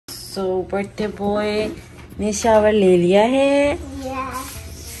सो birthday boy ने shower ले लिया है।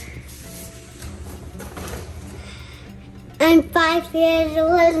 I'm 5 years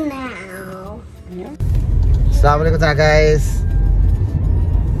old now. Assalamualaikum guys.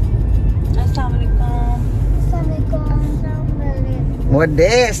 Assalamualaikum. What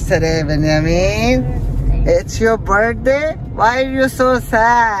day is today, Binyameen? It's your birthday? Why are you so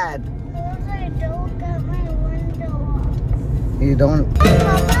sad? Because I don't get my window up. You don't?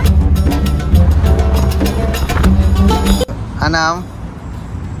 Anam.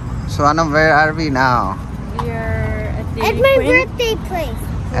 So Anam, where are we now? We are At my birthday place.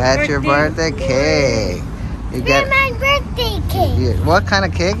 At your birthday cake. You Get my birthday cake. What kind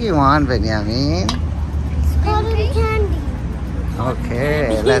of cake you want, Binyameen? Cotton candy.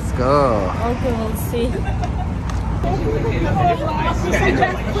 Okay, let's go. Okay, we'll see.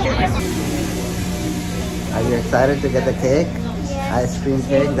 Are you excited to get the cake? Yes. Ice cream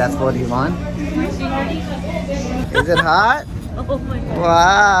cake, that's what you want? Is it hot? Oh my god.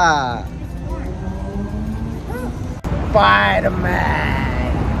 Wow. Spider-Man.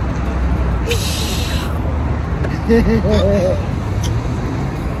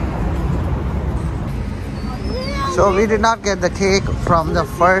 So we did not get the cake from the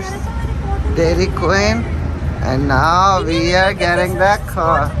first Dairy Queen, and now we are getting the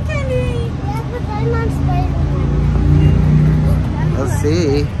car. Yeah, but I'm not Spider-Man. Let's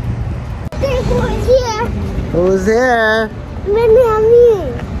see. Who's here? Who's here? Binyameen.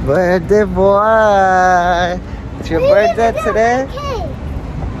 Birthday boy. It's your birthday today? Okay.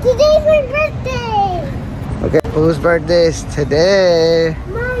 Today's my birthday. Okay, whose birthday is today?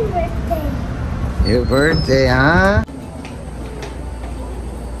 My birthday. Your birthday, huh?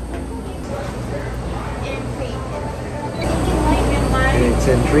 It's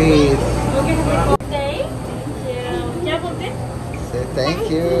and breathe. Thank you. Say thank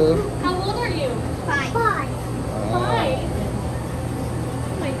you. How old are you? 5. 5. Oh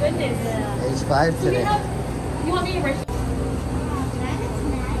my goodness. He's 5 Do you today. have, you want me to brush?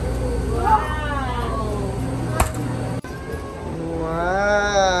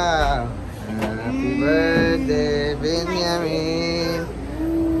 Wow. Happy birthday, Binyameen.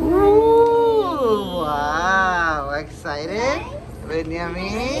 Ooh, wow. Excited?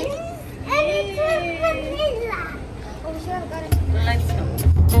 Binyameen? And it's vanilla. Oh, sure, I've got it. Let's go.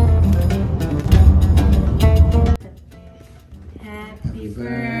 Happy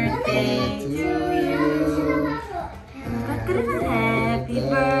birthday to you. Happy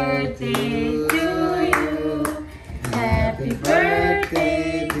birthday to you. Happy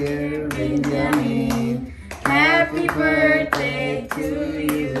birthday, dear Binyameen. Happy birthday to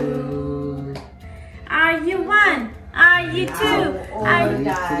you. Are you 1? Are you 2? Are you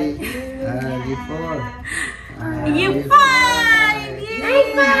 3? Are you 4? You 5?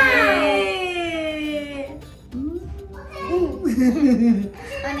 Yay!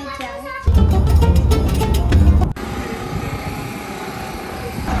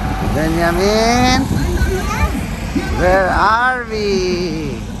 Binyameen, where are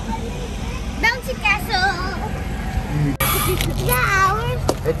we? Bouncy castle. Yeah,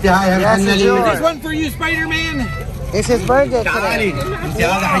 Yes, it's yours. This one for you, Spider-Man. It's his birthday today.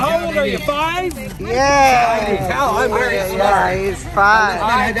 How old are you? 5? Yeah. Cal, I'm very Yeah, he's 5.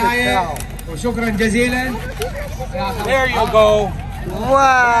 وشكرا جزيلا. There you go.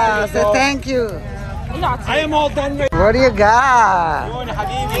 Wow, so thank you. I am all done. What do you got?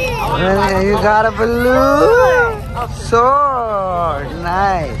 You got a balloon sword.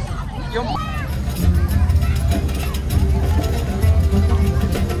 Nice.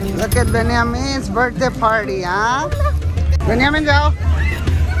 Look at Binyameen's birthday party, huh? Binyameen, go.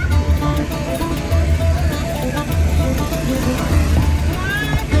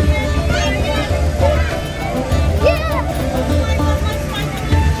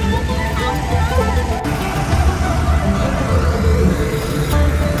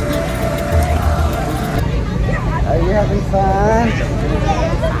 Are you having fun?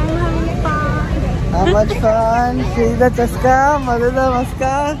 How much fun? Sheila Chaska, Madhuda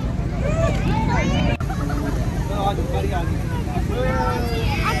Maska.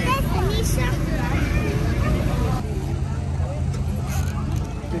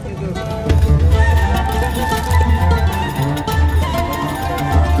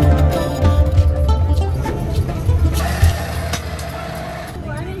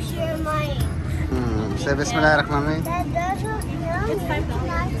 Say Bismillahirrahmanirrahim. It's $5.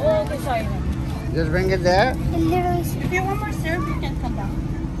 Oh, okay, sorry. Just bring it there. If you want more syrup, you can come down.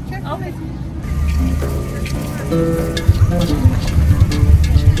 Sure. Okay.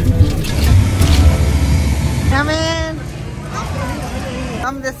 Come in.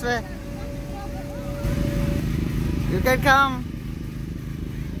 Come this way. You can come.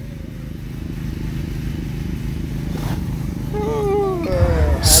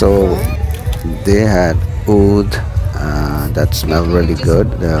 So they had oud that smelled really good.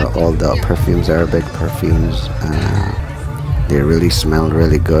 All the perfumes, Arabic perfumes, they really smelled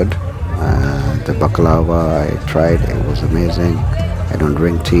really good. The baklava I tried, it was amazing. I don't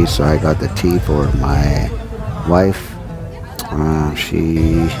drink tea, so I got the tea for my wife.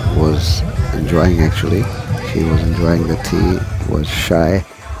 She was enjoying, actually. She was enjoying the tea, was shy.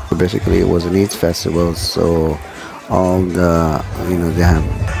 Basically, it was an Eid festival, so all the, they have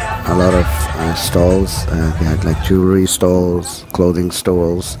a lot of stalls. They had like jewelry stalls, clothing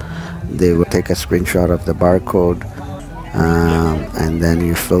stalls. They would take a screenshot of the barcode, and then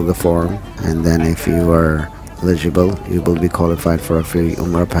you fill the form, and then if you are eligible, you will be qualified for a free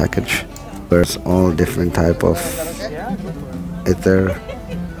Umrah package. There's all different type of ether,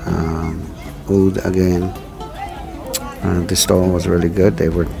 oud again. The stall was really good. They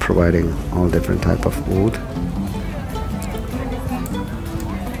were providing all different type of oud.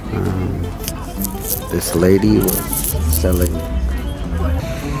 This lady was selling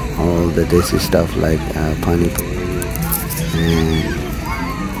all the desi stuff like pani puri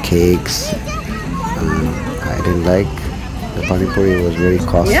and cakes. I didn't like the pani puri. It was very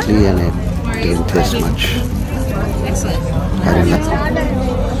costly, and it didn't taste much. Excellent. I didn't like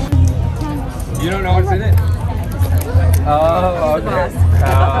You don't know what's in it? Oh, okay.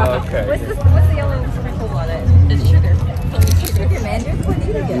 Oh, okay. What's the yellow sprinkle on it? It's sugar. Sugar, man. What do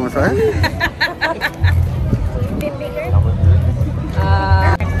you it. get? Want to try it? Big bigger?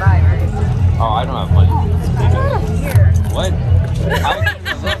 Oh, I don't have money. What?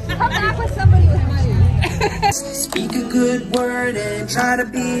 Come back with somebody with money. Speak a good word and try to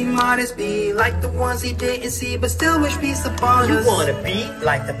be modest. Be like the ones he didn't see, but still wish peace upon us. You wanna be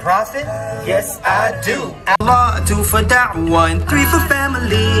like the prophet? Yes, I do. Allah, 2 for da'wah and 3 for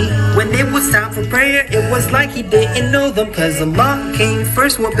family. When it was time for prayer, it was like he didn't know them, cause Allah came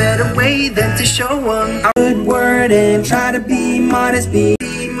first. What better way than to show him a good word and try to be modest. Be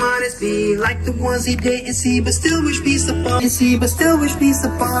like the ones he didn't see, but still wish peace upon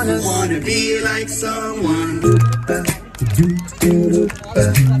us. Wanna be like someone.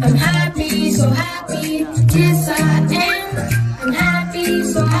 I'm happy, so happy, yes I am. I'm happy,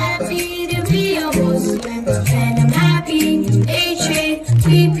 so happy to be a Muslim. And I'm happy,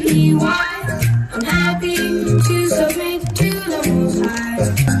 H-A-P-P-Y. I'm happy to submit to the Most High.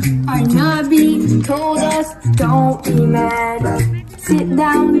 Our Nabi told us, don't be mad. Sit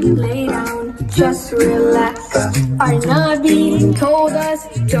down, lay down, just relax. Our Nabi told us,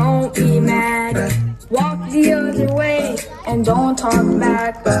 don't be mad. Walk the other way and don't talk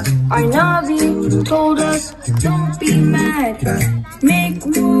back. Our Nabi told us, don't be mad. Make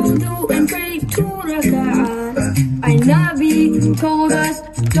wudu and pray 2 rak'ah. Our Nabi told us,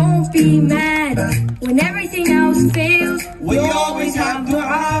 don't be mad. When everything else fails, we always have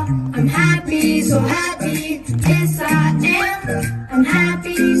dua. I'm happy, so happy, yes I am. I'm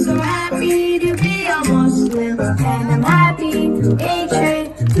happy, so happy to be a Muslim. And I'm happy,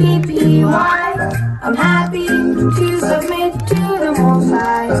 H-A-P-P-Y. I'm happy to submit to the Most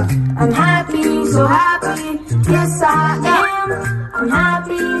High. I'm happy, so happy, yes I am. I'm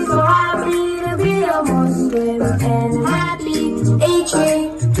happy, so happy to be a Muslim. And I'm happy,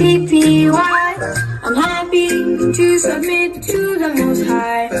 H-A-P-P-Y. I'm happy to submit to the Most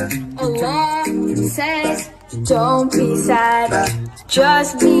High. Allah says, don't be sad,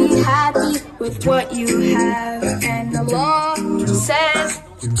 just be happy with what you have. And Allah says,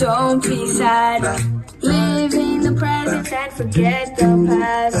 don't be sad, live in the present and forget the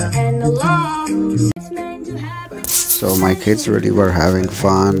past. And Allah says, meant to happen. So my kids really were having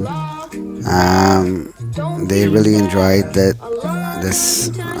fun. They really enjoyed that. This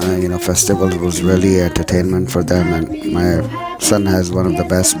festival was really entertainment for them, and my son has one of the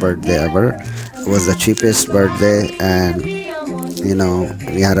best birthday ever. It was the cheapest birthday, and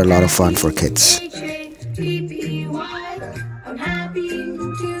we had a lot of fun for kids.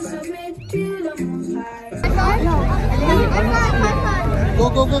 Go,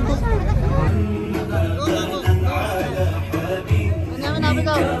 go, go, go.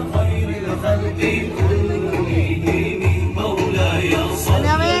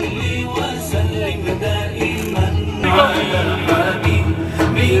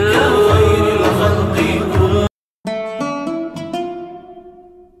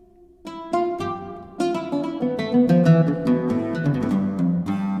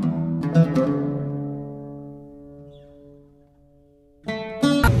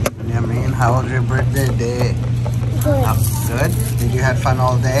 Binyameen, how was your birthday day? Good. Did you have fun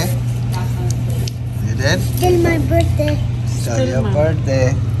birthday? You did? Till my birthday. So your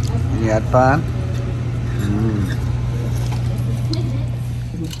birthday. You had fun?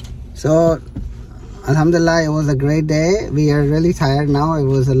 So, alhamdulillah, it was a great day. We are really tired now. It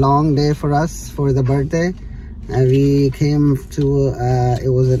was a long day for us for the birthday. And we came to, it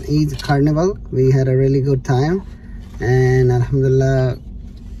was an Eid carnival. We had a really good time. And alhamdulillah,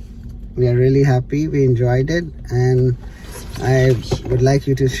 we are really happy. We enjoyed it. And I would like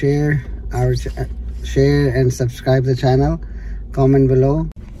you to share and subscribe the channel. Comment below.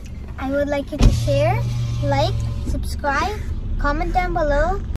 I would like you to share, like, subscribe, comment down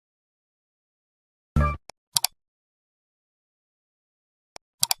below.